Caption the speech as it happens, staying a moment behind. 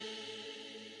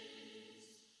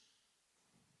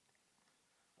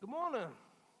morning.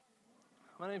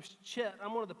 My name's Chet.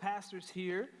 I'm one of the pastors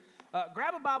here.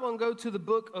 Grab a Bible and go to the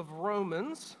book of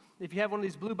Romans. If you have one of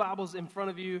these blue Bibles in front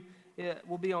of you, it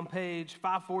will be on page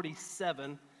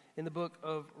 547 in the book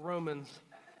of Romans.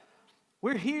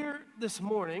 We're here this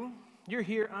morning. You're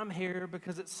here, I'm here,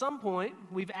 because at some point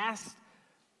we've asked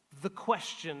the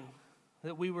question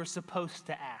that we were supposed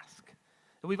to ask.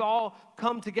 And we've all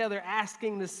come together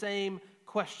asking the same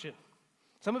question.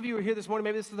 Some of you are here this morning,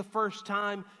 maybe this is the first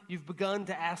time you've begun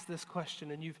to ask this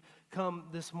question and you've come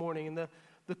this morning. And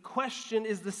the question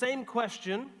is the same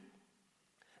question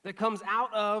that comes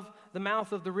out of the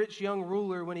mouth of the rich young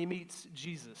ruler when he meets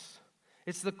Jesus.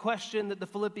 It's the question that the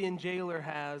Philippian jailer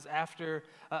has after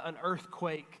an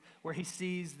earthquake where he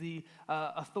sees the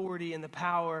authority and the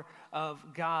power of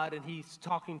God and he's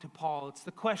talking to Paul. It's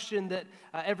the question that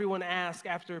everyone asks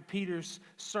after Peter's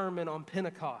sermon on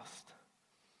Pentecost.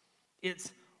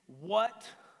 It's, what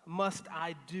must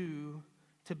I do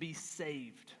to be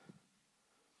saved?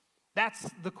 That's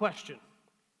the question.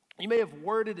 You may have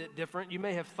worded it different. You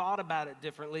may have thought about it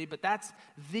differently, but that's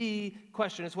the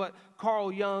question. It's what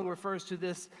Carl Jung refers to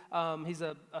this. He's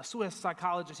a Swiss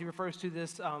psychologist. He refers to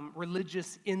this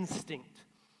religious instinct,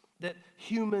 that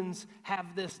humans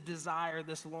have this desire,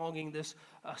 this longing, this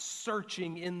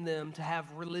searching in them to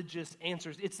have religious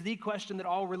answers. It's the question that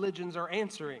all religions are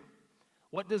answering.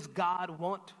 What does God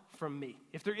want from me?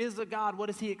 If there is a God, what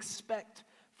does he expect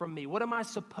from me? What am I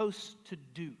supposed to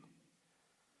do?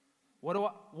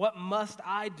 What must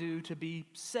I do to be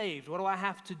saved? What do I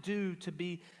have to do to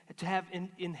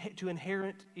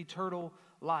inherit eternal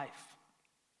life?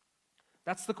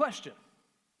 That's the question.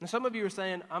 And some of you are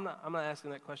saying, I'm not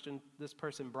asking that question. This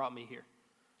person brought me here.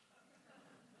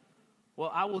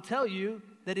 Well, I will tell you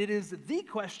that it is the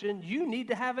question you need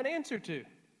to have an answer to.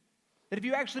 That if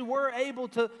you actually were able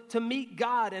to meet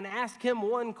God and ask him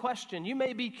one question, you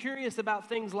may be curious about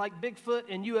things like Bigfoot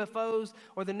and UFOs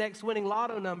or the next winning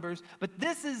lotto numbers, but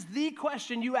this is the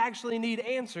question you actually need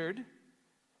answered,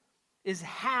 is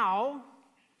how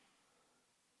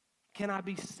can I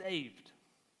be saved?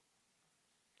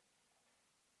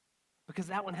 Because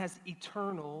that one has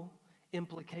eternal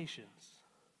implications.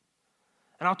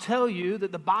 And I'll tell you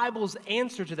that the Bible's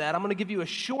answer to that, I'm going to give you a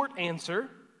short answer,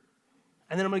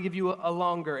 and then I'm going to give you a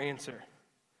longer answer.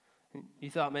 You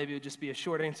thought maybe it would just be a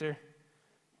short answer,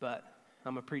 but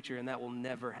I'm a preacher and that will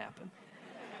never happen.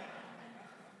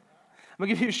 I'm going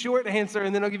to give you a short answer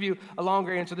and then I'll give you a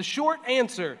longer answer. The short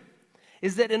answer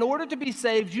is that in order to be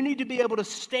saved, you need to be able to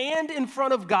stand in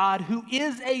front of God, who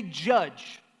is a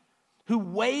judge, who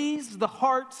weighs the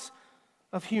hearts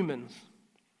of humans.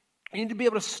 You need to be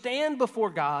able to stand before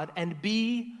God and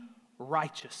be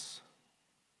righteous.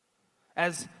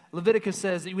 As Leviticus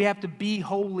says that we have to be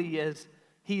holy as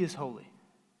he is holy.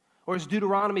 Or as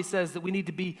Deuteronomy says that we need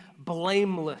to be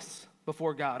blameless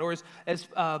before God. Or as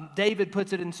David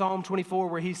puts it in Psalm 24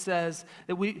 where he says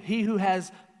that he who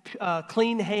has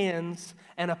clean hands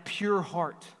and a pure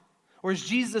heart. Or as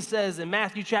Jesus says in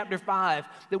Matthew chapter 5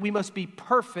 that we must be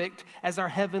perfect as our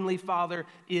heavenly Father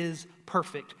is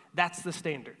perfect. That's the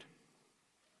standard.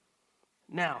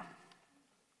 Now,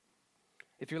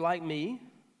 if you're like me,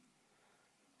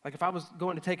 like if I was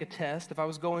going to take a test, if I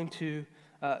was going to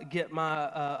get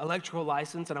my electrical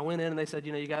license and I went in and they said,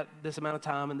 you got this amount of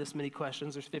time and this many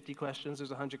questions, there's 50 questions,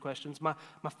 there's 100 questions. My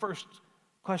first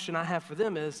question I have for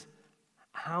them is,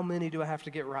 how many do I have to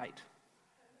get right?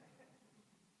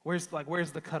 Where's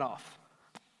the cutoff?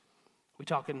 We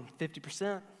talking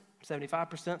 50%,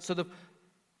 75%? So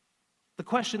the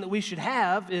question that we should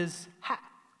have is,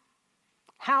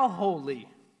 how holy,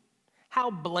 how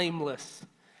blameless,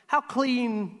 how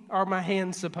clean are my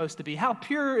hands supposed to be? How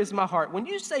pure is my heart? When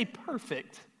you say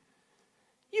perfect,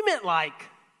 you meant like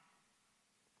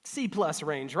C+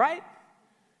 range, right?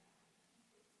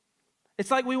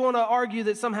 It's like we want to argue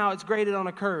that somehow it's graded on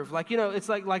a curve. It's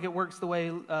like it works the way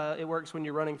it works when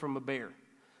you're running from a bear.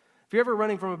 If you're ever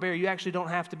running from a bear, you actually don't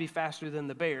have to be faster than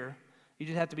the bear. You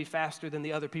just have to be faster than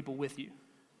the other people with you.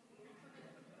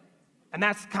 And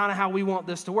that's kind of how we want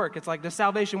this to work. It's like, does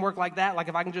salvation work like that? Like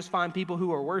if I can just find people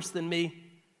who are worse than me,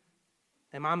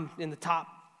 and I'm in the top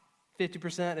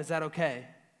 50%, is that okay?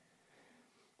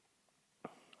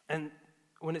 And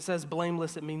when it says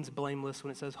blameless, it means blameless.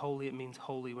 When it says holy, it means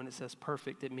holy. When it says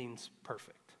perfect, it means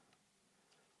perfect.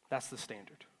 That's the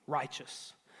standard.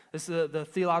 Righteous. The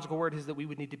theological word is that we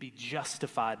would need to be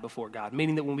justified before God,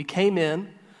 meaning that when we came in,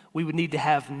 we would need to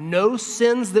have no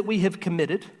sins that we have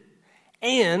committed,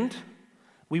 and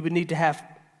we would need to have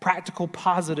practical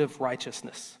positive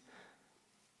righteousness.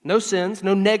 No sins,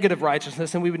 no negative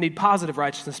righteousness, and we would need positive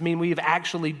righteousness, meaning we have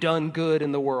actually done good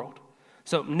in the world.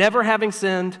 So never having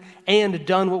sinned and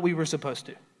done what we were supposed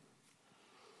to.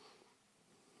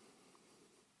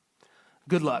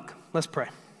 Good luck. Let's pray.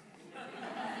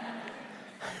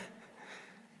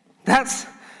 That's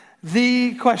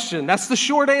the question. That's the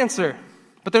short answer.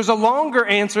 But there's a longer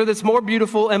answer that's more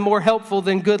beautiful and more helpful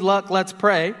than good luck, let's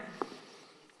pray.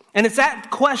 And it's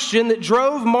that question that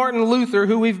drove Martin Luther,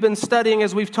 who we've been studying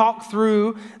as we've talked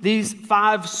through these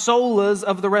 5 solas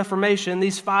of the Reformation,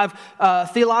 these 5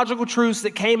 theological truths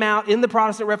that came out in the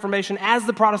Protestant Reformation as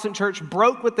the Protestant church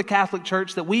broke with the Catholic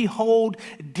Church that we hold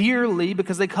dearly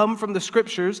because they come from the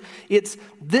Scriptures. It's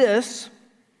this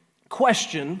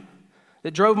question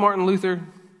that drove Martin Luther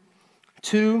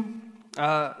to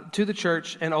the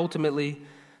church and ultimately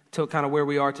to kind of where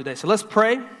we are today. So let's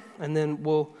pray, and then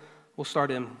we'll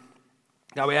start in.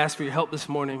 God, we ask for your help this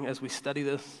morning as we study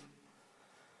this.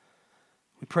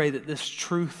 We pray that this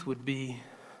truth would be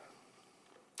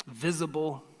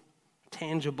visible,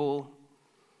 tangible,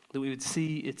 that we would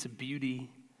see its beauty,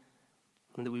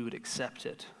 and that we would accept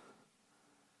it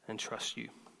and trust you.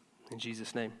 In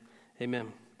Jesus' name,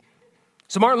 amen.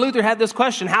 So Martin Luther had this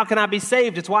question, how can I be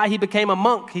saved? It's why he became a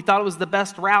monk. He thought it was the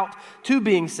best route to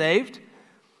being saved.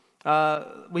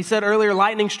 We said earlier,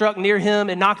 lightning struck near him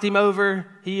and knocked him over.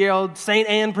 He yelled, St.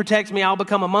 Anne, protect me, I'll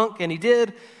become a monk. And he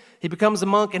did. He becomes a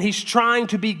monk, and he's trying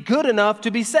to be good enough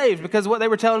to be saved, because what they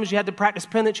were telling him is you had to practice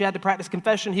penance, you had to practice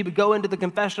confession. He would go into the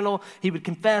confessional, he would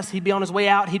confess, he'd be on his way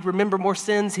out, he'd remember more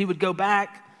sins, he would go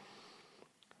back.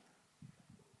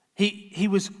 He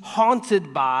was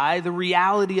haunted by the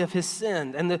reality of his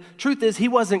sin. And the truth is, he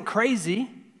wasn't crazy.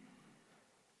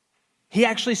 He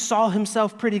actually saw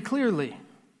himself pretty clearly.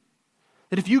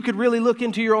 That if you could really look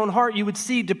into your own heart, you would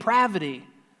see depravity.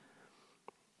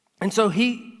 And so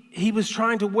he was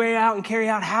trying to weigh out and carry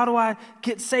out, how do I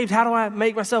get saved? How do I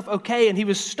make myself okay? And he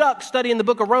was stuck studying the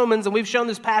book of Romans, and we've shown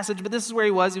this passage, but this is where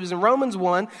he was. He was in Romans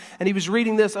 1, and he was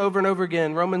reading this over and over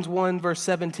again. Romans 1, verse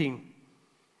 17.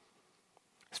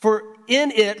 For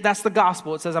in it, that's the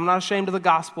gospel. It says, I'm not ashamed of the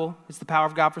gospel. It's the power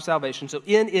of God for salvation. So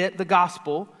in it, the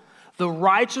gospel, the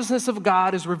righteousness of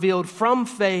God is revealed from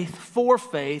faith for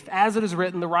faith. As it is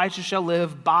written, the righteous shall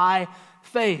live by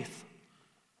faith.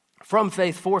 From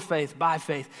faith, for faith, by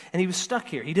faith. And he was stuck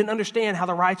here. He didn't understand how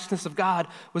the righteousness of God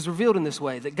was revealed in this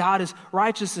way, that God is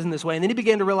righteous in this way. And then he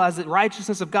began to realize that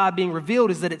righteousness of God being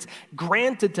revealed is that it's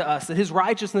granted to us, that his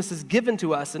righteousness is given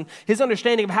to us. And his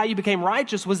understanding of how you became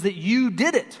righteous was that you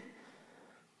did it.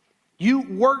 You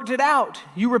worked it out.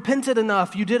 You repented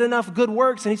enough. You did enough good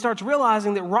works. And he starts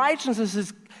realizing that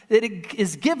righteousness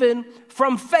is given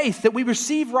from faith, that we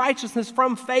receive righteousness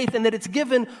from faith, and that it's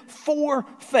given for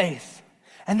faith.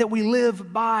 And that we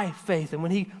live by faith. And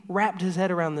when he wrapped his head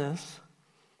around this,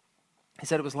 he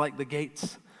said it was like the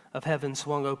gates of heaven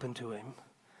swung open to him.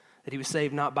 That he was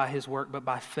saved not by his work, but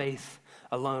by faith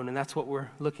alone. And that's what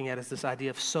we're looking at, is this idea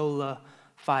of sola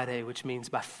fide, which means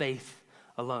by faith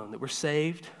alone. That we're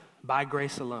saved by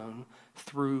grace alone,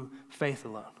 through faith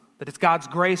alone. That it's God's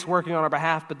grace working on our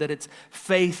behalf, but that it's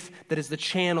faith that is the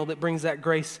channel that brings that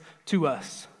grace to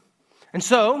us. And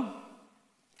so,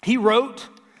 he wrote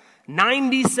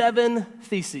 97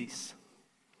 theses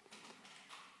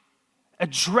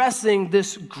addressing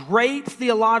this great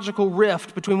theological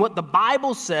rift between what the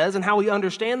Bible says and how we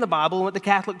understand the Bible and what the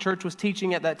Catholic Church was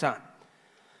teaching at that time.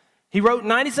 He wrote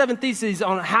 97 theses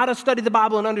on how to study the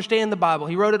Bible and understand the Bible.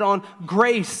 He wrote it on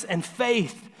grace and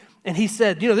faith. And he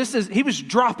said, he was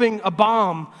dropping a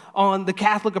bomb on the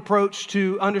Catholic approach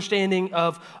to understanding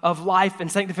of life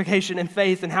and sanctification and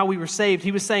faith and how we were saved.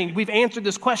 He was saying, we've answered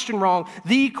this question wrong,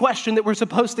 the question that we're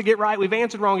supposed to get right, we've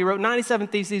answered wrong. He wrote 97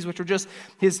 theses, which were just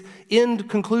his end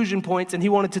conclusion points, and he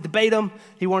wanted to debate them.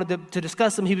 He wanted to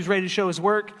discuss them. He was ready to show his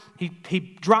work. He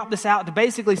dropped this out to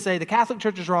basically say, the Catholic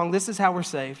Church is wrong. This is how we're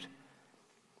saved.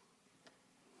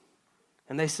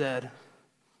 And they said,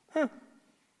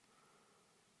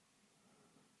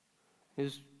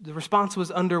 the response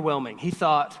was underwhelming. He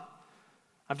thought,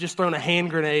 I've just thrown a hand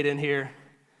grenade in here.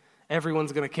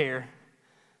 Everyone's going to care.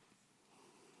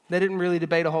 They didn't really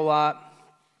debate a whole lot.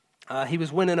 He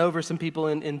was winning over some people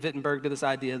in Wittenberg to this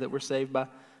idea that we're saved by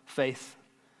faith,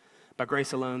 by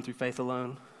grace alone, through faith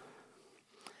alone.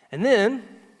 And then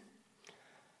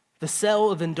the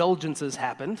sale of indulgences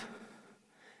happened,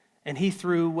 and he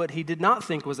threw what he did not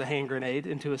think was a hand grenade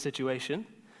into a situation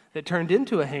that turned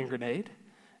into a hand grenade.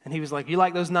 And he was like, you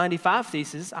like those 95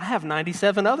 theses? I have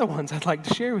 97 other ones I'd like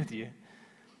to share with you.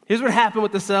 Here's what happened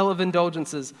with the sale of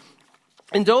indulgences.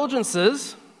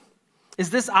 Indulgences is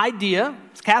this idea,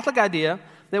 it's a Catholic idea,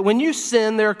 that when you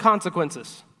sin, there are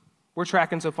consequences. We're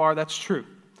tracking so far, that's true.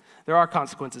 There are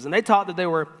consequences. And they taught that there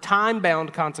were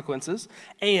time-bound consequences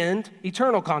and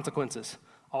eternal consequences.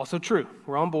 Also true.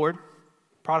 We're on board.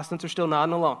 Protestants are still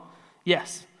nodding along.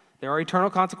 Yes, there are eternal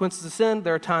consequences of sin.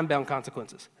 There are time-bound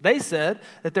consequences. They said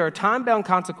that there are time-bound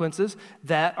consequences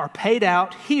that are paid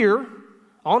out here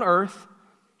on earth.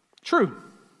 True.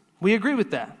 We agree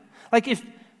with that. Like if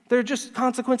there are just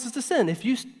consequences to sin. If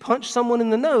you punch someone in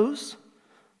the nose,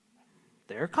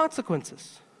 there are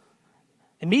consequences.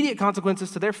 Immediate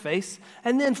consequences to their face,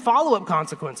 and then follow-up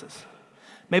consequences.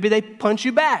 Maybe they punch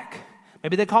you back.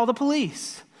 Maybe they call the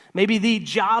police. Maybe the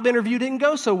job interview didn't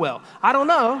go so well. I don't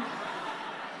know.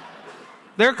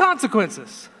 There are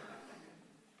consequences.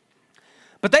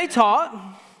 But they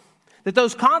taught that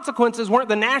those consequences weren't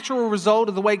the natural result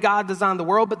of the way God designed the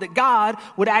world, but that God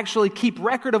would actually keep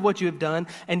record of what you have done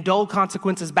and dole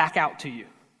consequences back out to you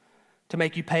to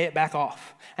make you pay it back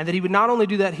off. And that he would not only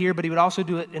do that here, but he would also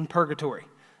do it in purgatory.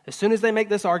 As soon as they make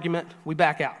this argument, we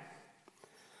back out.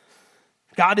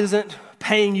 God isn't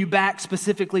paying you back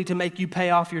specifically to make you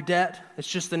pay off your debt. It's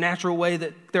just the natural way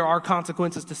that there are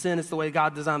consequences to sin. It's the way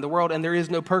God designed the world. And there is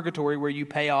no purgatory where you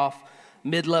pay off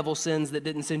mid-level sins that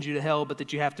didn't send you to hell, but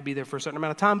that you have to be there for a certain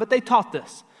amount of time. But they taught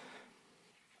this.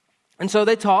 And so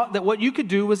they taught that what you could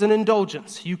do was an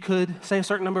indulgence. You could say a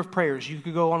certain number of prayers. You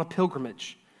could go on a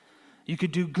pilgrimage. You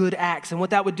could do good acts. And what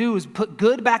that would do is put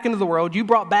good back into the world. You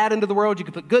brought bad into the world. You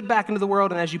could put good back into the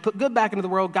world. And as you put good back into the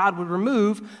world, God would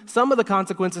remove some of the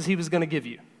consequences he was going to give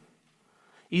you,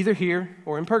 either here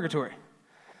or in purgatory.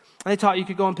 And they taught you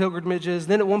could go on pilgrimages.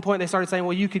 Then at one point they started saying,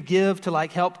 well, you could give to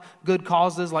like help good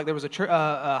causes. Like there was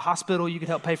a hospital, you could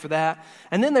help pay for that.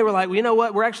 And then they were like, well, you know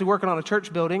what? We're actually working on a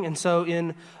church building. And so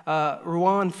in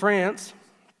Rouen, France,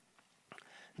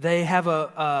 they have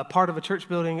a part of a church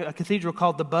building, a cathedral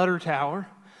called the Butter Tower,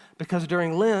 because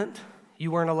during Lent, you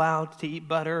weren't allowed to eat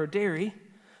butter or dairy,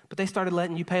 but they started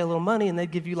letting you pay a little money and they'd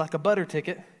give you like a butter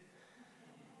ticket.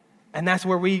 And that's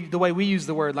where the way we use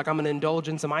the word, like I'm going to indulge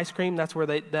in some ice cream, that's where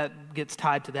that gets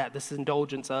tied to that. This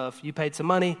indulgence of, you paid some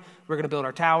money, we're going to build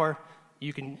our tower,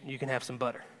 you can have some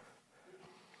butter.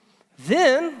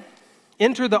 Then,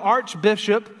 enter the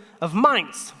Archbishop of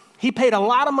Mainz. He paid a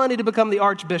lot of money to become the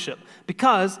archbishop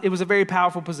because it was a very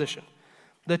powerful position.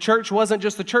 The church wasn't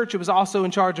just the church, it was also in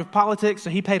charge of politics,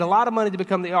 so he paid a lot of money to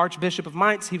become the Archbishop of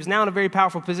Mainz. He was now in a very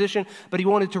powerful position, but he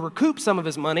wanted to recoup some of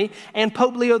his money, and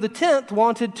Pope Leo X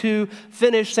wanted to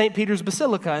finish St. Peter's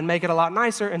Basilica and make it a lot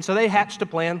nicer, and so they hatched a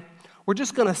plan. We're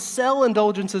just going to sell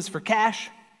indulgences for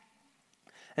cash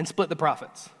and split the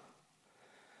profits.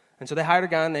 And so they hired a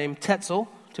guy named Tetzel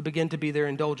to begin to be their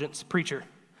indulgence preacher.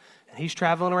 And he's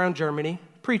traveling around Germany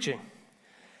preaching.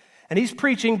 And he's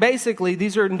preaching, basically,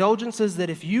 these are indulgences that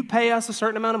if you pay us a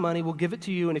certain amount of money, we'll give it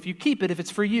to you. And if you keep it, if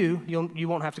it's for you, you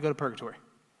won't have to go to purgatory.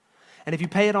 And if you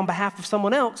pay it on behalf of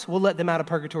someone else, we'll let them out of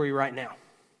purgatory right now.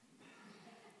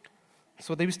 That's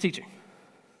what he was teaching.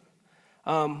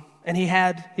 And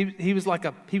he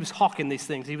was hawking these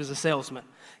things. He was a salesman.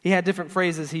 He had different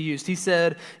phrases he used. He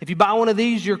said, if you buy one of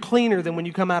these, you're cleaner than when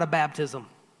you come out of baptism.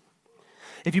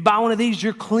 If you buy one of these,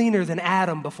 you're cleaner than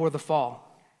Adam before the fall.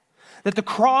 That the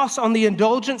cross on the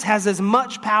indulgence has as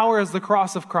much power as the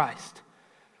cross of Christ.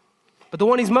 But the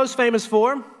one he's most famous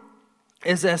for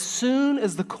is as soon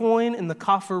as the coin in the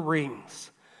coffer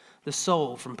rings, the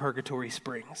soul from purgatory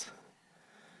springs.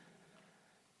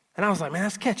 And I was like, man,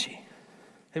 that's catchy.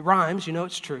 It rhymes, you know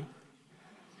it's true.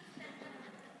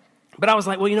 But I was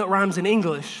like, well, you know it rhymes in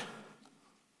English.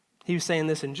 He was saying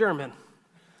this in German.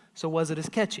 So was it as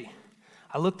catchy?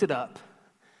 I looked it up,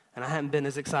 and I hadn't been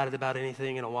as excited about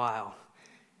anything in a while.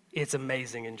 It's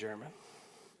amazing in German.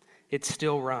 It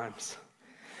still rhymes.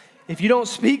 If you don't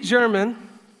speak German,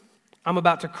 I'm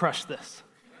about to crush this.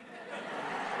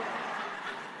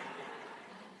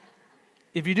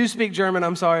 If you do speak German,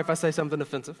 I'm sorry if I say something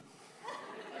offensive.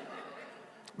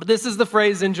 But this is the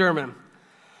phrase in German.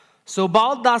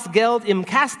 Sobald das Geld im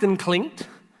Kasten klingt,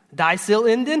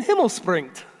 Deißel in den Himmel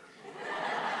springt.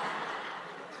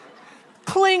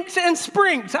 Clinked and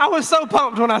sprinked. I was so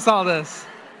pumped when I saw this.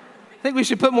 I think we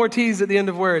should put more T's at the end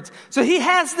of words. So he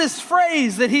has this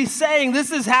phrase that he's saying,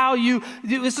 this is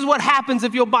what happens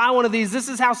if you'll buy one of these. This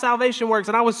is how salvation works.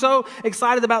 And I was so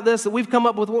excited about this that we've come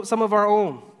up with some of our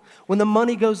own. When the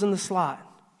money goes in the slot,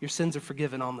 your sins are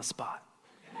forgiven on the spot.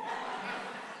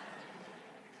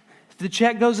 If the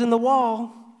check goes in the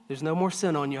wall, there's no more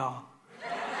sin on y'all.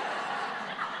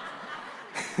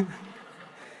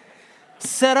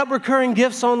 Set up recurring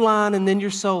gifts online and then your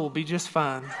soul will be just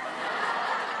fine.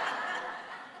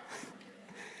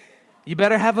 You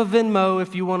better have a Venmo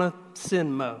if you want to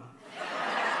sin mo.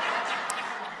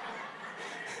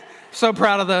 So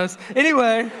proud of those.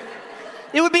 Anyway,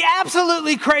 It would be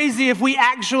absolutely crazy if we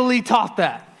actually taught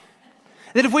that.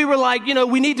 That if we were like,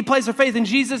 we need to place our faith in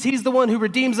Jesus, he's the one who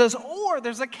redeems us, or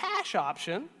there's a cash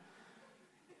option.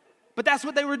 But that's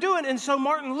what they were doing. And so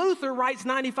Martin Luther writes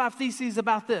 95 Theses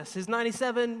about this. His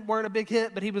 97 weren't a big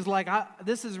hit, but he was like,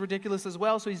 this is ridiculous as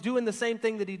well. So he's doing the same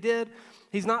thing that he did.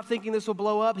 He's not thinking this will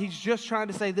blow up. He's just trying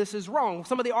to say this is wrong.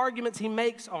 Some of the arguments he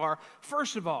makes are,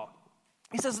 first of all,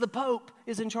 he says the Pope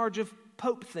is in charge of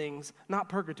Pope things, not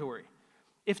purgatory.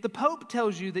 If the Pope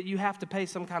tells you that you have to pay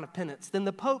some kind of penance, then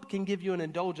the Pope can give you an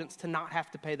indulgence to not have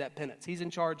to pay that penance. He's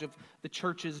in charge of the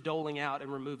church's doling out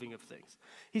and removing of things.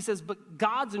 He says, but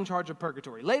God's in charge of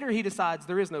purgatory. Later he decides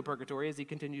there is no purgatory as he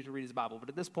continues to read his Bible, but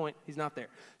at this point he's not there.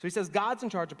 So he says God's in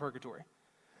charge of purgatory.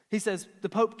 He says the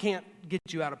Pope can't get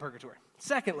you out of purgatory.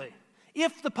 Secondly,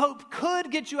 if the Pope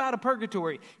could get you out of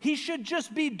purgatory, he should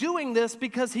just be doing this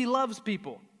because he loves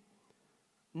people,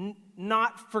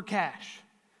 not for cash.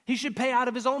 He should pay out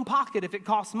of his own pocket if it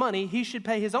costs money. He should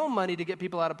pay his own money to get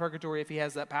people out of purgatory if he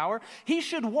has that power. He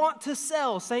should want to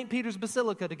sell St. Peter's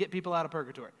Basilica to get people out of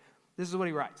purgatory. This is what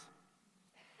he writes.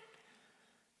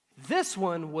 This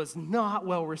one was not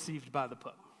well received by the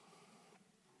Pope.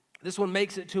 This one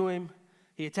makes it to him.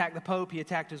 He attacked the Pope. He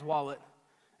attacked his wallet,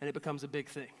 and it becomes a big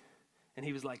thing. And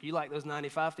he was like, you like those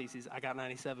 95 Theses? I got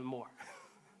 97 more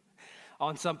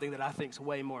on something that I think is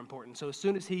way more important. So as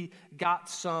soon as he got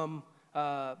some...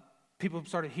 people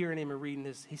started hearing him and reading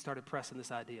this, he started pressing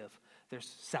this idea of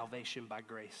there's salvation by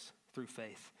grace through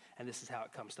faith, and this is how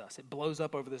it comes to us. It blows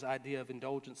up over this idea of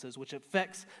indulgences, which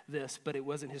affects this, but it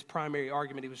wasn't his primary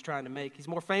argument he was trying to make. He's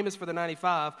more famous for the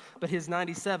 95, but his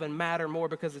 97 matter more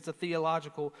because it's a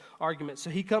theological argument. So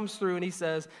he comes through and he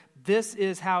says, this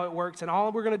is how it works, and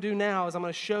all we're going to do now is I'm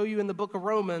going to show you in the book of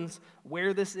Romans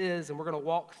where this is, and we're going to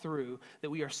walk through that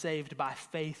we are saved by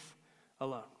faith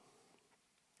alone.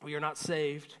 We are not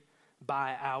saved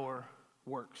by our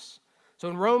works. So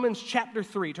in Romans chapter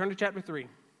 3, turn to chapter 3.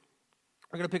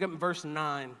 We're going to pick up in verse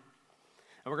 9. And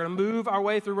we're going to move our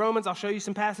way through Romans. I'll show you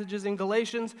some passages in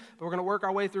Galatians, but we're going to work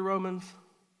our way through Romans.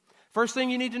 First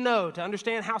thing you need to know to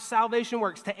understand how salvation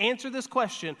works, to answer this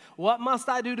question, what must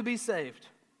I do to be saved?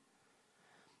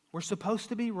 We're supposed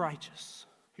to be righteous.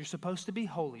 You're supposed to be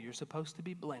holy. You're supposed to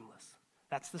be blameless.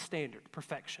 That's the standard,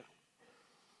 perfection.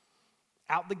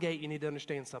 Out the gate, you need to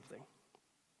understand something.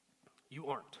 You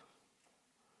aren't.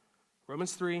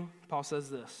 Romans 3, Paul says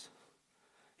this.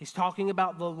 He's talking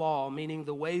about the law, meaning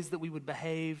the ways that we would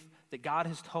behave, that God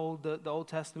has told the Old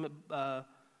Testament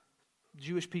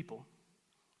Jewish people,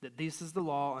 that this is the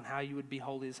law on how you would be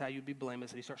holy, this is how you would be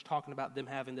blameless. And he starts talking about them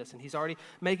having this. And he's already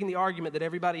making the argument that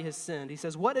everybody has sinned. He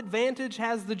says, what advantage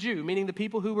has the Jew, meaning the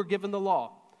people who were given the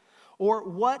law? Or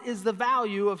what is the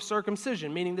value of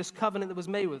circumcision, meaning this covenant that was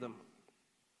made with them?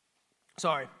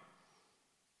 Sorry.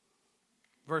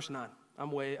 Verse 9.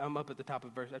 I'm up at the top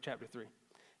of chapter 3.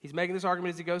 He's making this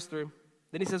argument as he goes through.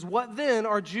 Then he says, what then?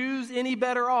 Are Jews any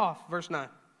better off? Verse 9.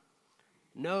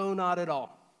 No, not at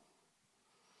all.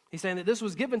 He's saying that this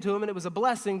was given to them and it was a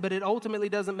blessing, but it ultimately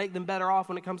doesn't make them better off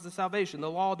when it comes to salvation. The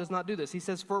law does not do this. He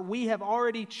says, for we have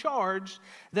already charged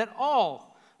that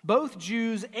all, both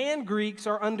Jews and Greeks,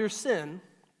 are under sin,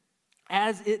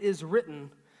 as it is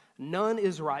written, none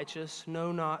is righteous,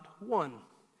 no, not one.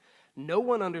 No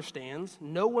one understands,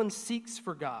 no one seeks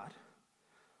for God.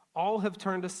 All have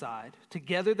turned aside.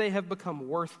 Together they have become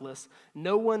worthless.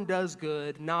 No one does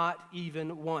good, not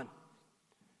even one.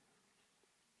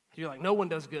 You're like, no one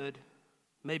does good.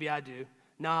 Maybe I do.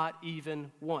 Not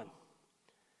even one.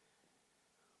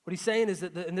 What he's saying is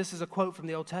that, and this is a quote from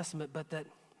the Old Testament, but that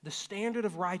the standard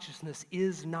of righteousness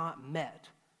is not met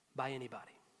by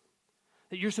anybody.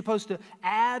 That you're supposed to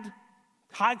add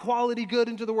high quality good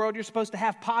into the world. You're supposed to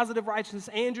have positive righteousness,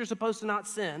 and you're supposed to not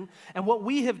sin. And what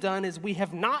we have done is we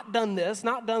have not done this,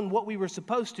 not done what we were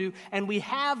supposed to, and we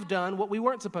have done what we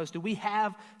weren't supposed to. We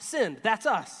have sinned. That's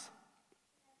us.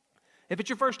 If it's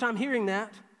your first time hearing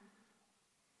that,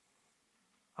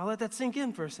 I'll let that sink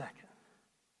in for a second.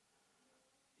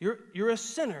 You're a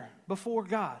sinner before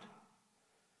God.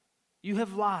 You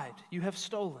have lied. You have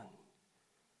stolen.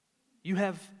 You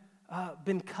have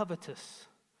been covetous.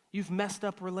 You've messed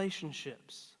up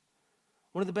relationships.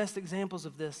 One of the best examples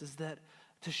of this is that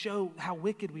to show how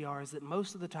wicked we are is that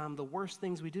most of the time the worst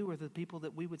things we do are the people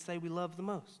that we would say we love the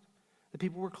most, the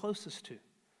people we're closest to,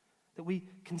 that we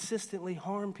consistently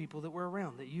harm people that we're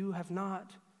around, that you're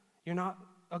not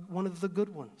one of the good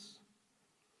ones.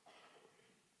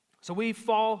 So we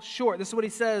fall short. This is what he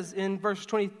says in verses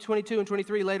 22 and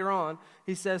 23 later on.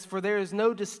 He says, for there is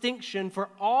no distinction, for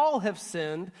all have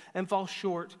sinned and fall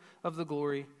short of the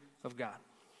glory of God.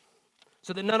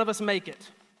 So that none of us make it.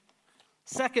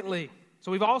 Secondly,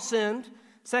 So we've all sinned.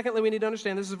 Secondly, we need to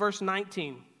understand, this is verse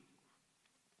 19,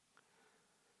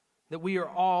 that we are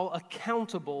all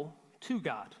accountable to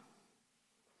God.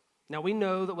 Now we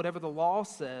know that whatever the law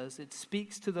says, it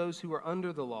speaks to those who are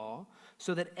under the law,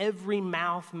 so that every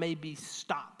mouth may be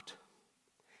stopped,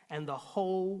 and the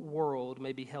whole world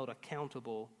may be held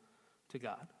accountable to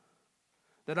God.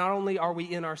 That not only are we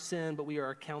in our sin, but we are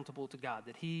accountable to God.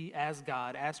 That He, as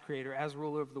God, as Creator, as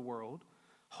ruler of the world,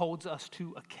 holds us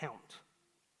to account.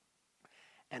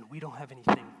 And we don't have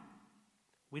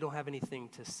anything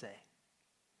to say.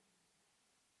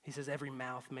 He says every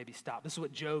mouth may be stopped. This is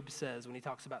what Job says when he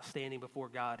talks about standing before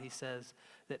God. He says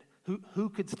that who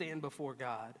could stand before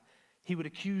God? He would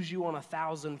accuse you on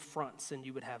 1,000 fronts and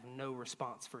you would have no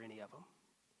response for any of them.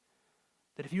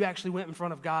 That if you actually went in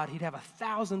front of God, He'd have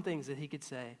 1,000 things that He could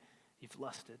say. You've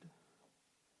lusted.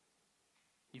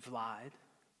 You've lied.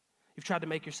 You've tried to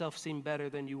make yourself seem better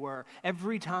than you were.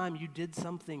 Every time you did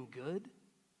something good,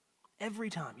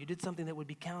 every time you did something that would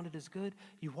be counted as good,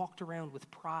 you walked around with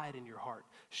pride in your heart,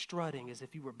 strutting as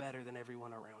if you were better than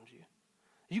everyone around you.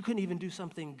 You couldn't even do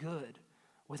something good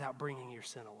without bringing your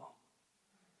sin along.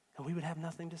 And we would have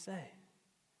nothing to say.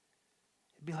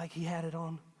 It'd be like He had it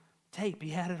on tape. He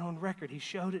had it on record. He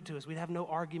showed it to us. We'd have no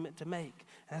argument to make.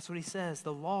 And that's what He says.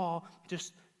 The law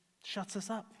just shuts us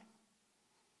up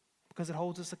because it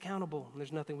holds us accountable, and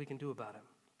there's nothing we can do about it.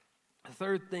 The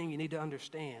third thing you need to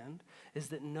understand is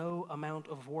that no amount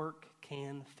of work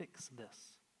can fix this.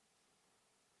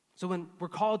 So when we're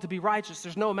called to be righteous,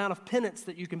 there's no amount of penance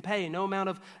that you can pay, no amount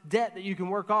of debt that you can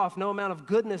work off, no amount of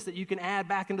goodness that you can add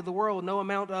back into the world, no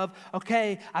amount of,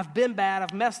 okay, I've been bad,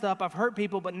 I've messed up, I've hurt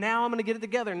people, but now I'm going to get it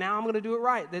together, now I'm going to do it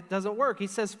right. That doesn't work. He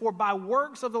says, for by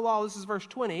works of the law, this is verse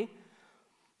 20,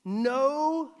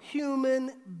 no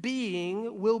human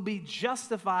being will be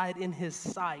justified in his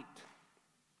sight,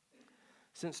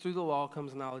 since through the law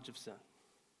comes knowledge of sin.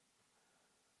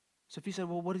 So if you said,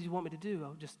 well, what did you want me to do?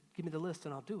 Oh, just give me the list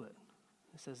and I'll do it.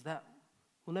 It says that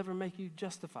will never make you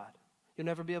justified. You'll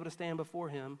never be able to stand before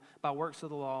Him by works of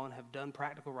the law and have done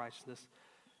practical righteousness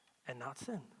and not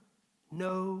sin.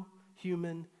 No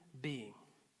human being.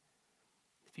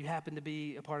 If you happen to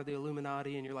be a part of the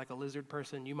Illuminati and you're like a lizard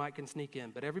person, you might can sneak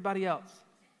in. But everybody else,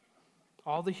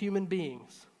 all the human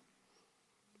beings,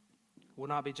 will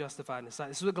not be justified in His sight.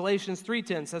 This is what Galatians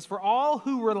 3:10 says, for all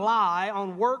who rely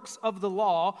on works of the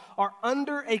law are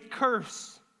under a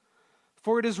curse.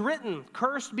 For it is written,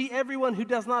 cursed be everyone who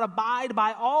does not abide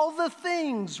by all the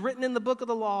things written in the book of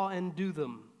the law and do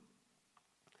them.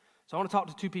 So I want to talk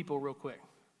to two people real quick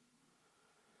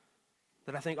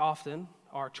that I think often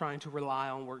are trying to rely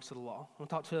on works of the law. I want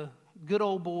to talk to good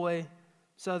old boy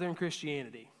Southern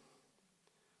Christianity.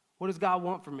 What does God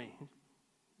want from me?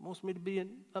 He wants me to be an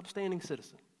upstanding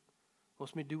citizen. He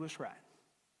wants me to do what's right.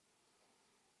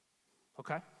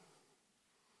 Okay?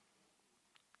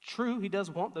 True, He does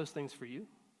want those things for you.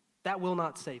 That will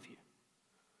not save you.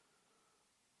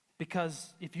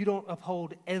 Because if you don't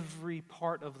uphold every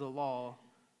part of the law,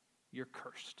 you're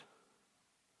cursed.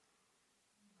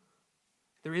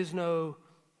 There is no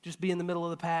just be in the middle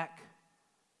of the pack,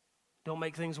 don't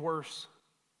make things worse,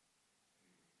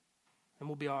 and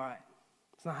we'll be all right.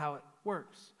 It's not how it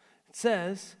works. It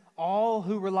says, all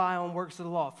who rely on works of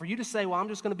the law. For you to say, well, I'm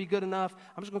just going to be good enough.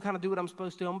 I'm just going to kind of do what I'm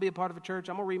supposed to. I'm going to be a part of a church.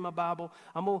 I'm going to read my Bible.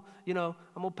 I'm going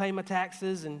to pay my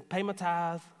taxes and pay my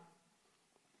tithe.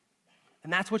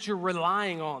 And that's what you're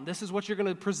relying on. This is what you're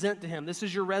going to present to Him. This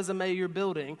is your resume you're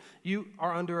building. You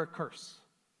are under a curse.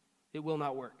 It will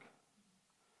not work.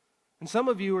 And some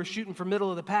of you are shooting for middle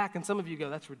of the pack, and some of you go,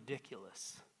 that's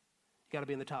ridiculous. You got to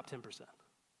be in the top 10%.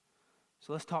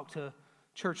 So let's talk to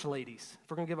church ladies. If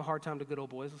we're going to give a hard time to good old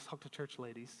boys, let's talk to church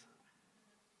ladies.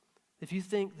 If you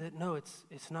think that, no,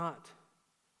 it's not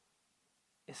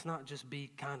just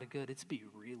be kind of good, it's be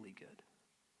really good.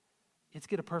 It's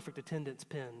get a perfect attendance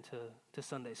pin to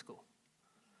Sunday school.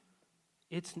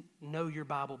 It's know your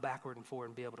Bible backward and forward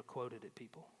and be able to quote it at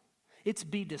people. It's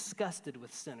be disgusted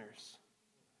with sinners.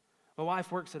 My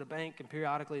wife works at a bank, and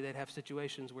periodically they'd have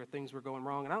situations where things were going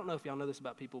wrong. And I don't know if y'all know this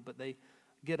about people, but they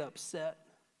get upset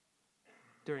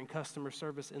during customer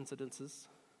service incidences.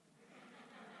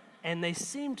 And they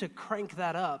seem to crank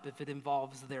that up if it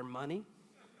involves their money.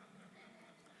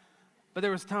 But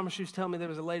there was a time when she was telling me there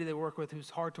was a lady they work with who's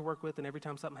hard to work with, and every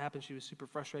time something happened, she was super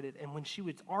frustrated. And when she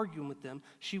was arguing with them,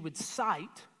 she would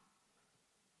cite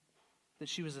that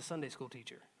she was a Sunday school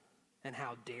teacher, and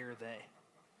how dare they.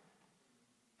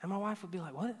 And my wife would be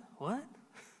like, what?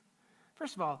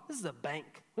 First of all, this is a bank.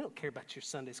 We don't care about your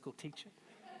Sunday school teaching.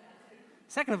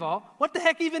 Second of all, what the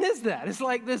heck even is that? It's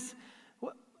like this,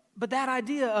 but that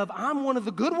idea of I'm one of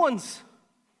the good ones.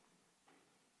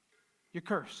 you're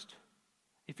cursed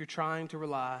if you're trying to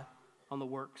rely on the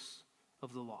works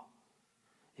of the law.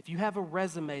 If you have a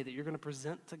resume that you're going to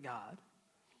present to God,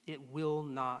 it will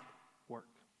not work.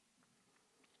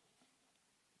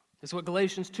 That's what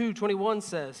Galatians 2:21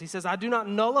 says. He says, I do not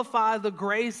nullify the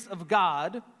grace of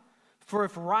God, for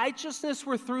if righteousness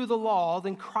were through the law,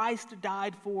 then Christ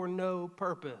died for no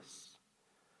purpose.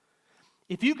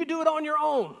 If you could do it on your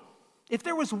own, if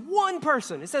there was one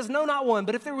person, it says no, not one,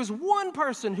 but if there was one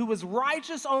person who was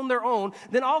righteous on their own,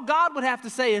 then all God would have to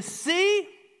say is, see,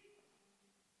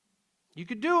 you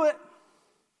could do it.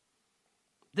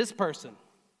 This person,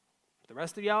 the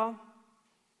rest of y'all,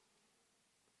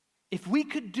 if we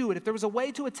could do it, if there was a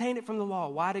way to attain it from the law,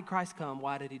 why did Christ come?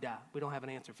 Why did he die? We don't have an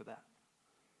answer for that.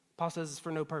 Paul says it's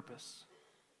for no purpose.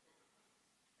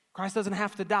 Christ doesn't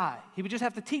have to die. He would just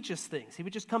have to teach us things. He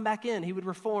would just come back in. He would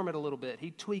reform it a little bit.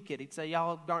 He'd tweak it. He'd say,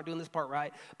 y'all aren't doing this part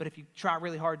right, but if you try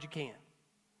really hard, you can.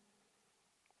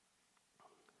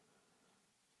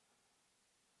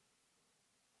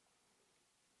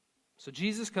 So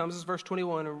Jesus comes, this is verse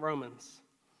 21 in Romans.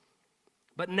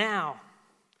 But now,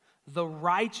 the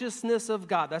righteousness of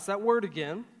God, that's that word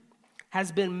again,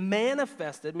 has been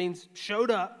manifested, means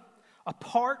showed up,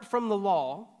 apart from the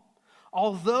law,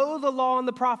 although the law and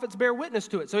the prophets bear witness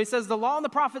to it. So he says the law and the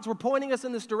prophets were pointing us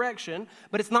in this direction,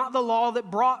 but it's not the law that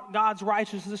brought God's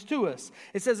righteousness to us.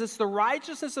 It says it's the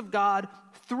righteousness of God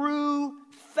through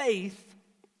faith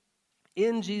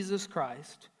in Jesus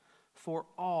Christ for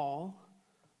all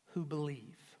who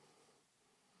believe.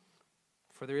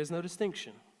 For there is no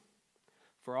distinction.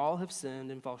 For all have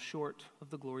sinned and fall short of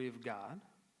the glory of God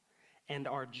and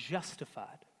are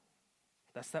justified.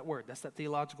 That's that word. That's that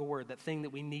theological word, that thing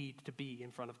that we need to be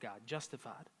in front of God.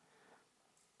 Justified.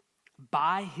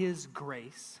 By his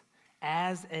grace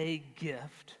as a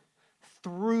gift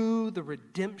through the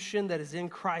redemption that is in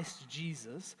Christ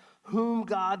Jesus, whom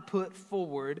God put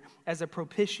forward as a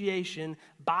propitiation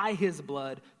by his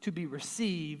blood to be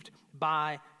received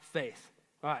by faith.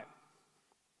 All right.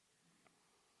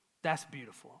 That's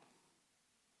beautiful.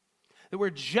 That we're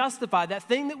justified, that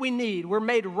thing that we need, we're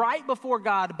made right before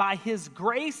God by his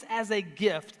grace as a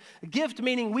gift. A gift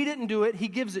meaning we didn't do it, he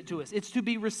gives it to us. It's to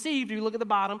be received, you look at the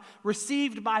bottom,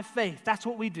 received by faith. That's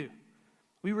what we do.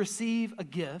 We receive a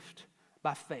gift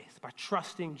by faith, by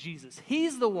trusting Jesus.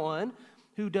 He's the one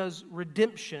who does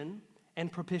redemption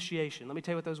and propitiation. Let me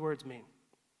tell you what those words mean.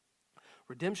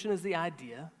 Redemption is the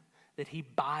idea that he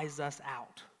buys us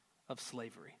out of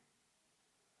slavery,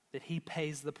 that he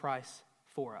pays the price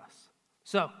for us.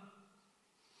 So,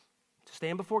 to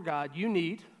stand before God, you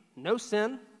need no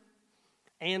sin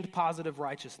and positive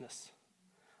righteousness.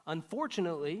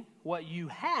 Unfortunately, what you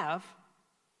have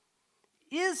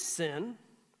is sin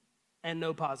and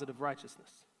no positive righteousness.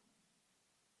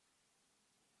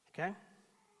 Okay?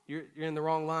 You're in the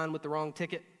wrong line with the wrong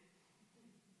ticket,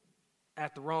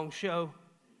 at the wrong show,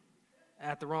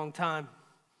 at the wrong time.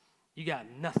 You got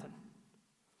nothing.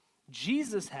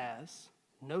 Jesus has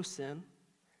no sin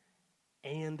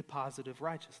and positive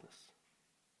righteousness.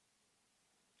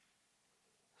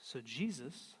 So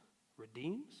Jesus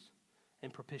redeems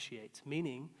and propitiates,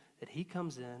 meaning that he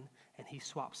comes in and he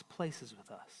swaps places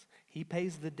with us. He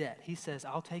pays the debt. He says,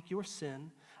 I'll take your sin,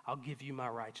 I'll give you my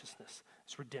righteousness.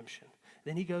 It's redemption.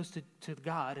 Then he goes to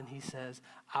God and he says,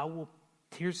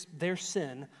 here's their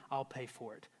sin, I'll pay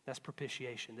for it. That's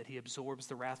propitiation, that he absorbs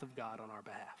the wrath of God on our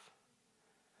behalf.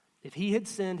 If he had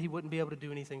sinned, he wouldn't be able to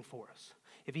do anything for us.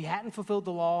 If he hadn't fulfilled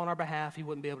the law on our behalf, he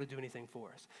wouldn't be able to do anything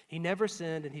for us. He never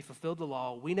sinned and he fulfilled the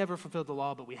law. We never fulfilled the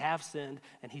law, but we have sinned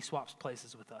and he swaps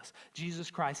places with us. Jesus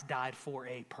Christ died for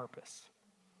a purpose.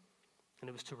 And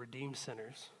it was to redeem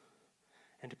sinners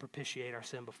and to propitiate our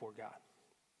sin before God.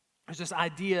 There's this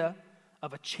idea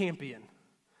of a champion.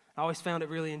 I always found it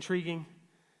really intriguing,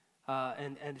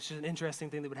 and it's just an interesting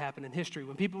thing that would happen in history.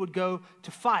 When people would go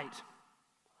to fight,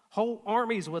 whole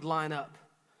armies would line up.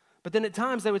 But then at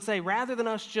times they would say, rather than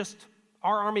us just,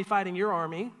 our army fighting your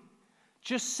army,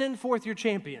 just send forth your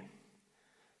champion.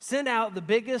 Send out the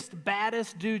biggest,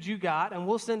 baddest dude you got, and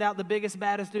we'll send out the biggest,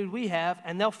 baddest dude we have,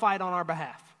 and they'll fight on our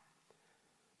behalf.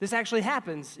 This actually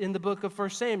happens in the book of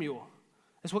 1 Samuel.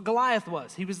 That's what Goliath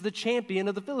was. He was the champion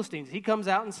of the Philistines. He comes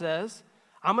out and says,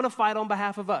 I'm going to fight on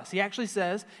behalf of us. He actually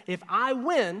says, if I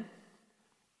win,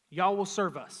 y'all will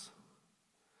serve us.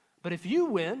 But if you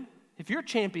win, if your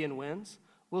champion wins,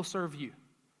 we'll serve you.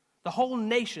 The whole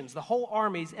nations, the whole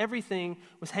armies, everything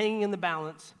was hanging in the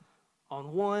balance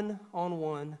on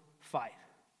one fight.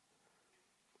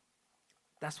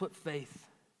 That's what faith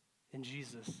in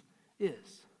Jesus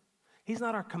is. He's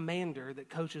not our commander that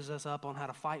coaches us up on how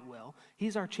to fight well.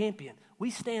 He's our champion. We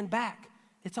stand back.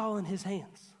 It's all in his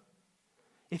hands.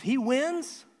 If he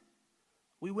wins,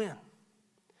 we win.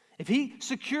 If he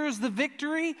secures the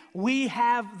victory, we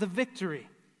have the victory.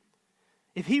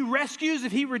 If he rescues,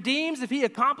 if he redeems, if he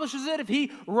accomplishes it, if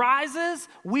he rises,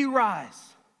 we rise.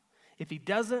 If he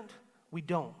doesn't, we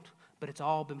don't. But it's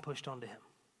all been pushed onto him.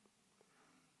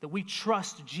 That we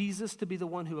trust Jesus to be the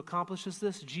one who accomplishes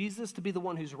this, Jesus to be the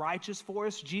one who's righteous for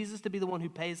us, Jesus to be the one who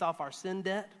pays off our sin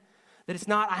debt. That it's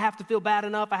not, I have to feel bad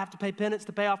enough, I have to pay penance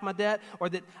to pay off my debt, or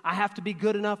that I have to be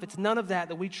good enough. It's none of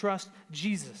that we trust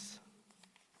Jesus.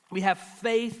 We have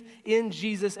faith in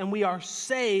Jesus, and we are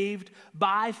saved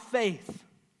by faith.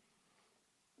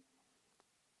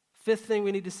 Fifth thing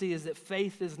we need to see is that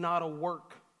faith is not a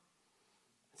work.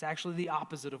 It's actually the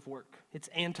opposite of work. It's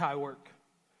anti-work.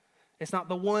 It's not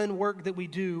the one work that we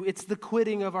do. It's the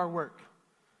quitting of our work,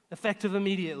 effective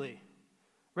immediately.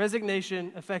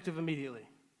 Resignation, effective immediately.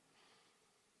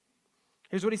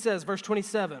 Here's what he says, verse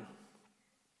 27.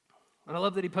 And I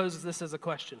love that he poses this as a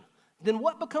question. Then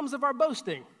what becomes of our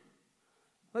boasting?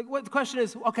 Like, what the question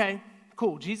is, okay,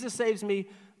 cool. Jesus saves me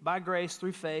by grace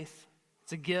through faith.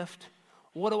 It's a gift.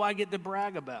 What do I get to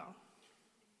brag about?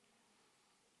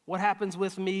 What happens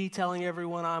with me telling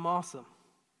everyone I'm awesome?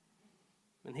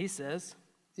 And he says,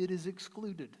 it is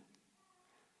excluded,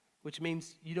 which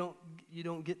means you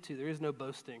don't get to. There is no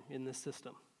boasting in this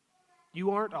system.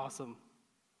 You aren't awesome.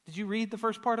 Did you read the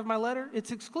first part of my letter? It's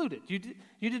excluded. You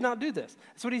did not do this.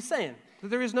 That's what he's saying, that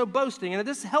there is no boasting. And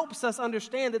this helps us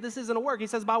understand that this isn't a work. He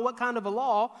says, by what kind of a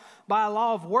law? By a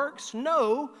law of works?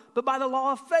 No, but by the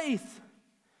law of faith.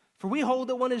 For we hold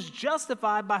that one is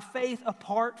justified by faith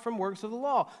apart from works of the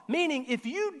law. Meaning, if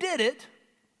you did it,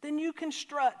 then you can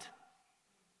strut.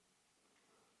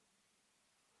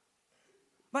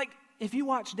 Like, if you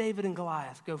watch David and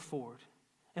Goliath go forward,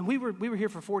 and we were here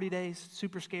for 40 days,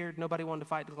 super scared, nobody wanted to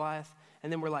fight Goliath,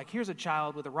 and then we're like, here's a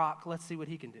child with a rock, let's see what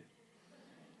he can do.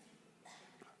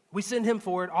 We send him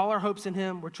forward, all our hopes in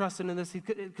him, we're trusting in this,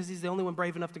 because he's the only one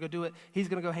brave enough to go do it. He's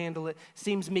going to go handle it.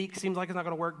 Seems meek, seems like it's not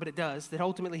going to work, but it does. That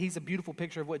ultimately he's a beautiful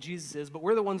picture of what Jesus is, but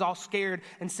we're the ones all scared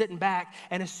and sitting back,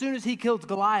 and as soon as he kills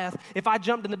Goliath, if I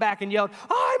jumped in the back and yelled,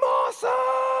 I'm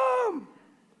awesome!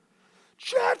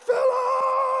 Chet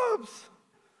Phillips!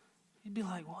 You'd be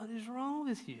like, what is wrong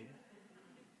with you?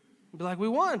 You'd be like, we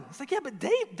won. It's like, yeah, but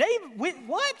Dave,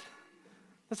 what?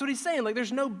 That's what he's saying. Like,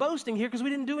 there's no boasting here because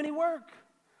we didn't do any work.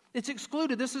 It's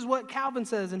excluded. This is what Calvin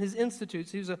says in his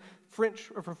Institutes. He was a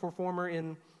French reformer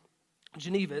in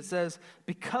Geneva. It says,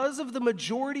 because the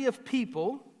majority of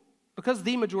people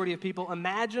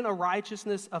imagine a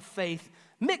righteousness of faith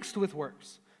mixed with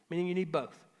works, meaning you need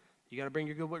both. You got to bring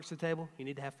your good works to the table. You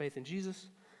need to have faith in Jesus.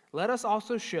 Let us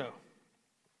also show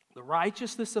the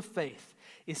righteousness of faith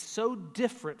is so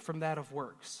different from that of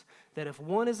works that if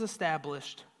one is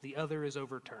established, the other is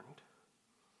overturned.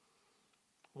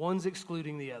 One's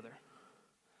excluding the other.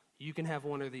 You can have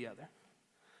one or the other.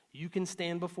 You can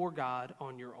stand before God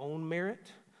on your own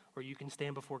merit, or you can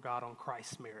stand before God on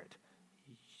Christ's merit.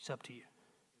 It's up to you.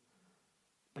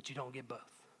 But you don't get both.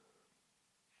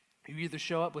 You either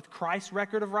show up with Christ's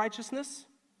record of righteousness,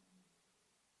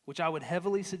 which I would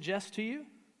heavily suggest to you,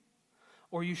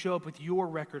 or you show up with your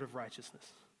record of righteousness,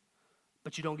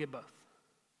 but you don't get both.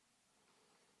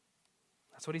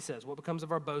 That's what he says. What becomes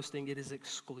of our boasting? It is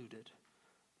excluded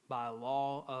by a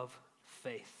law of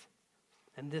faith.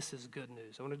 And this is good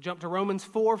news. I want to jump to Romans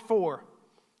 4:4,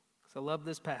 because I love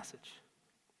this passage.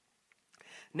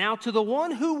 Now to the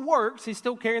one who works, he's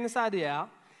still carrying this idea out,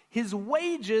 his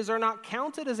wages are not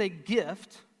counted as a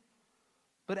gift,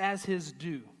 but as his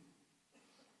due.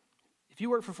 If you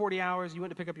work for 40 hours, you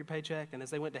went to pick up your paycheck, and as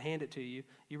they went to hand it to you,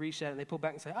 you reached out and they pulled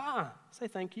back and say, say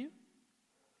thank you.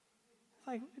 It's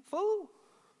like, fool.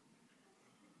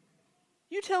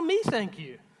 You tell me thank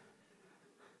you.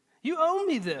 You owe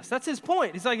me this. That's his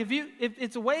point. It's like if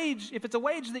it's a wage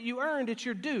that you earned, it's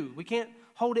your due. We can't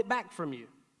hold it back from you.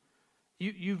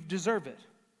 You deserve it.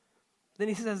 Then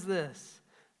he says this,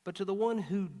 but to the one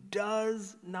who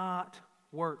does not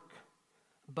work,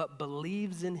 but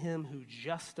believes in him who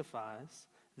justifies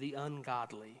the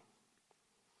ungodly,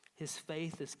 his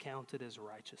faith is counted as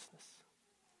righteousness.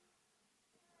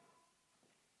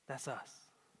 That's us.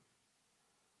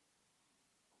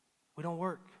 We don't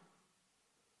work.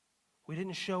 We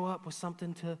didn't show up with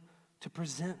something to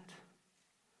present.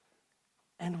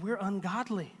 And we're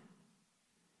ungodly.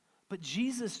 But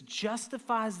Jesus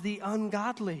justifies the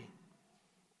ungodly.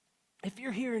 If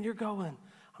you're here and you're going,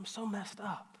 I'm so messed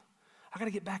up. I got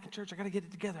to get back in church. I got to get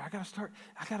it together. I got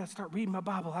to start reading my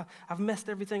Bible. I've messed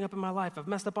everything up in my life. I've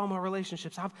messed up all my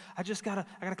relationships. I got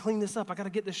to clean this up. I got to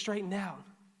get this straightened out.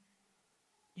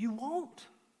 You won't.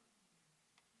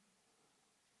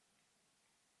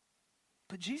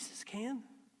 But Jesus can.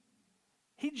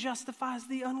 He justifies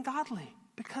the ungodly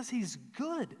because he's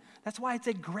good. That's why it's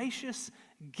a gracious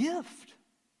gift.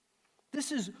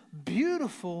 This is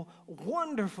beautiful,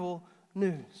 wonderful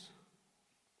news.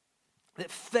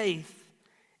 That faith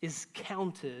is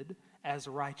counted as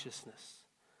righteousness.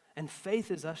 And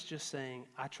faith is us just saying,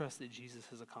 I trust that Jesus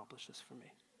has accomplished this for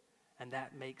me. And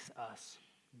that makes us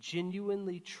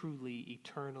genuinely, truly,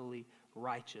 eternally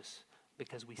righteous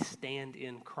because we stand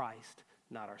in Christ,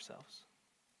 not ourselves.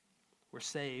 We're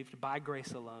saved by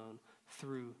grace alone,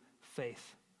 through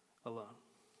faith alone.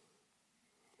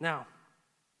 Now,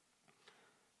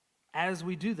 as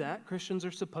we do that, Christians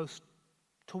are supposed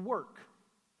to work.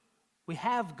 We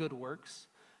have good works,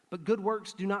 but good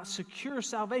works do not secure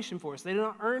salvation for us. They do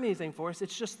not earn anything for us.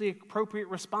 It's just the appropriate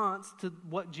response to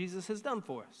what Jesus has done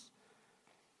for us.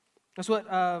 That's what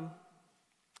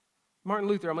Martin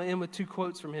Luther, I'm going to end with two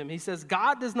quotes from him. He says,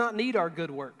 God does not need our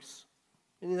good works.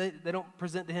 They don't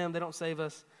present to him. They don't save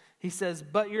us. He says,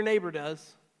 but your neighbor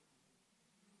does.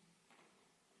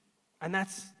 And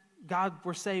that's God,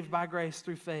 we're saved by grace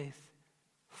through faith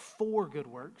for good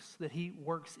works that he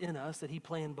works in us, that he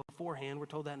planned beforehand. We're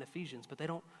told that in Ephesians, but they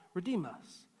don't redeem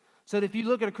us. So that if you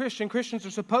look at a Christian, Christians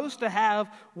are supposed to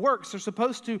have works. They're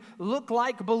supposed to look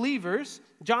like believers.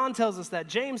 John tells us that.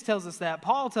 James tells us that.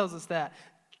 Paul tells us that.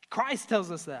 Christ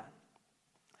tells us that.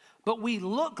 But we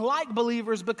look like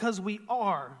believers because we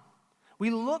are. We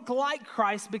look like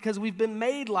Christ because we've been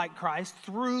made like Christ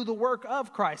through the work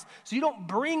of Christ. So you don't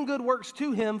bring good works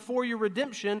to him for your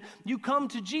redemption. You come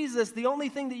to Jesus. The only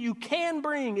thing that you can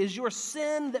bring is your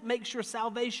sin that makes your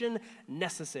salvation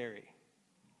necessary.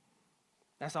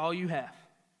 That's all you have.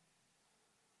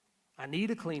 I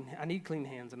need clean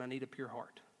hands and I need a pure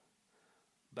heart.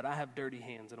 But I have dirty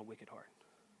hands and a wicked heart.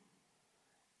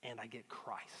 And I get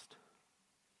Christ.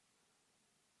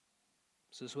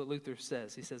 So this is what Luther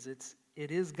says. He says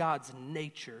it is God's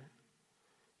nature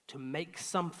to make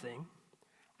something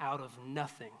out of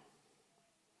nothing.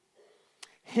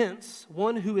 Hence,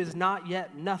 one who is not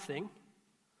yet nothing,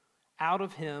 out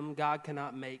of him God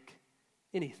cannot make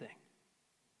anything.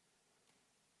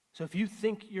 So if you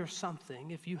think you're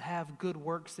something, if you have good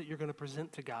works that you're going to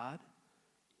present to God,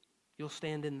 you'll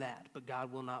stand in that, but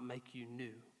God will not make you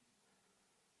new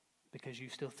because you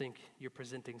still think you're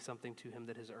presenting something to him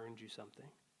that has earned you something.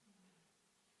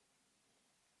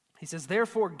 He says,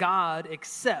 therefore God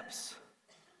accepts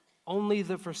only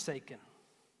the forsaken,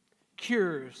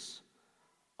 cures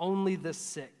only the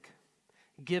sick,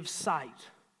 gives sight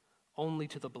only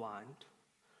to the blind,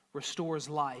 restores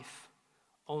life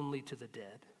only to the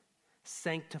dead,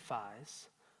 sanctifies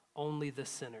only the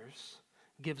sinners,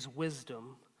 gives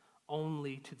wisdom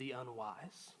only to the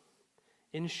unwise.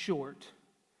 In short,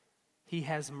 he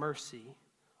has mercy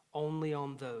only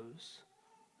on those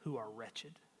who are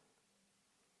wretched.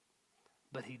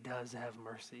 But he does have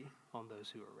mercy on those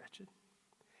who are wretched.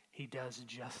 He does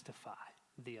justify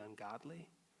the ungodly.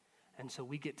 And so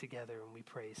we get together and we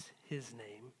praise his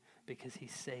name because he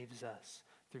saves us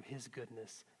through his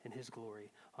goodness and his glory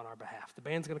on our behalf. The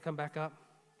band's going to come back up.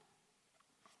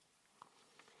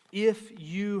 If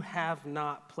you have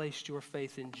not placed your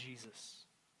faith in Jesus,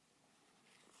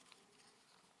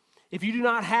 if you do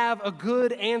not have a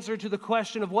good answer to the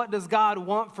question of what does God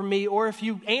want from me, or if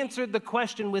you answered the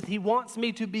question with he wants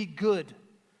me to be good,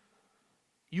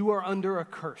 you are under a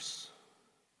curse.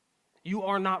 You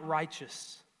are not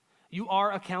righteous. You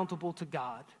are accountable to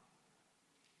God.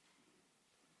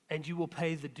 And you will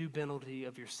pay the due penalty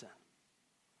of your sin.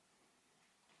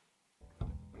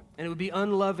 And it would be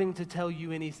unloving to tell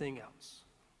you anything else.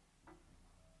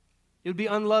 It would be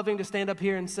unloving to stand up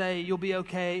here and say, you'll be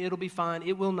okay, it'll be fine.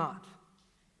 It will not.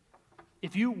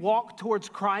 If you walk towards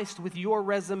Christ with your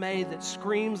resume that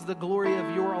screams the glory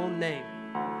of your own name,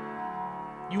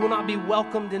 you will not be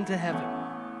welcomed into heaven.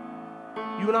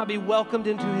 You will not be welcomed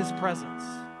into his presence.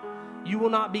 You will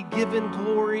not be given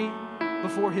glory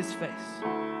before his face.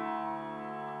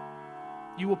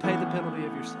 You will pay the penalty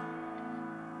of your sin.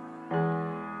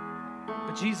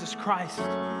 But Jesus Christ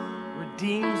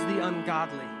redeems the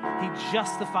ungodly. He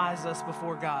justifies us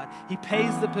before God. He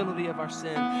pays the penalty of our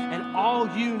sin. And all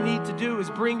you need to do is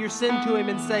bring your sin to him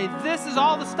and say, this is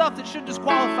all the stuff that should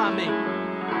disqualify me.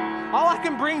 All I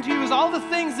can bring to you is all the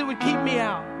things that would keep me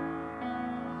out.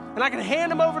 And I can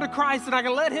hand them over to Christ and I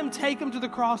can let him take them to the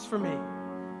cross for me.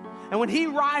 And when he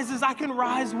rises, I can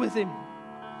rise with him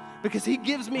because he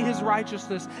gives me his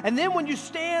righteousness. And then when you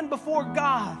stand before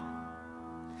God,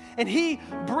 and he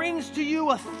brings to you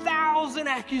 1,000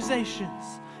 accusations,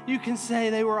 you can say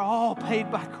they were all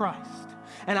paid by Christ.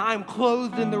 And I am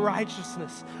clothed in the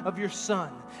righteousness of your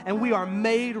Son. And we are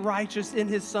made righteous in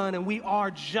his Son, and we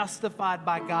are justified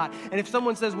by God. And if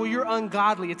someone says, well, you're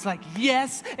ungodly, it's like,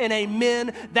 yes and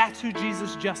amen. That's who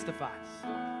Jesus justifies.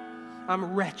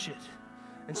 I'm wretched,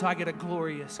 and so I get a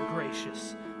glorious,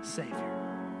 gracious Savior.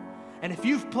 And if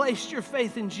you've placed your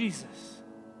faith in Jesus,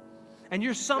 and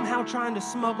you're somehow trying to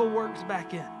smuggle works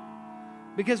back in,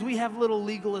 because we have little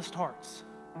legalist hearts,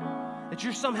 that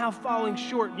you're somehow falling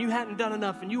short and you hadn't done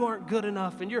enough and you aren't good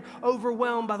enough and you're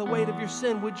overwhelmed by the weight of your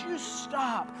sin, would you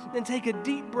stop and take a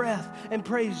deep breath and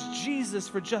praise Jesus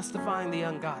for justifying the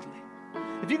ungodly?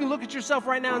 If you can look at yourself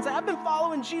right now and say, I've been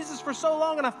following Jesus for so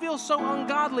long and I feel so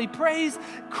ungodly, praise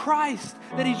Christ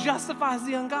that he justifies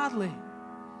the ungodly,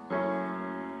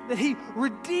 that he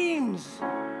redeems,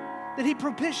 that he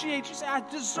propitiates. You say, I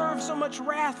deserve so much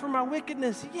wrath for my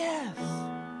wickedness. Yes.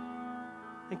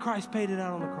 And Christ paid it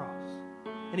out on the cross.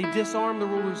 And he disarmed the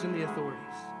rulers and the authorities.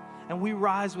 And we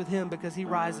rise with him because he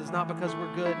rises, not because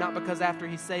we're good, not because after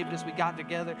he saved us we got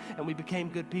together and we became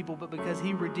good people, but because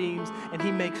he redeems and he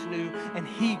makes new and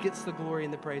he gets the glory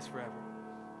and the praise forever.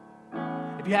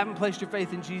 If you haven't placed your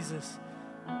faith in Jesus,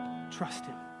 trust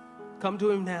him. Come to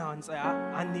him now and say,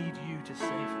 I need you to save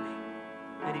me.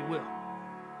 And he will.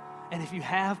 And if you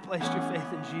have placed your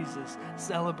faith in Jesus,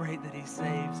 celebrate that he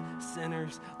saves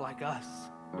sinners like us.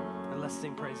 And let's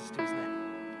sing praises to his name.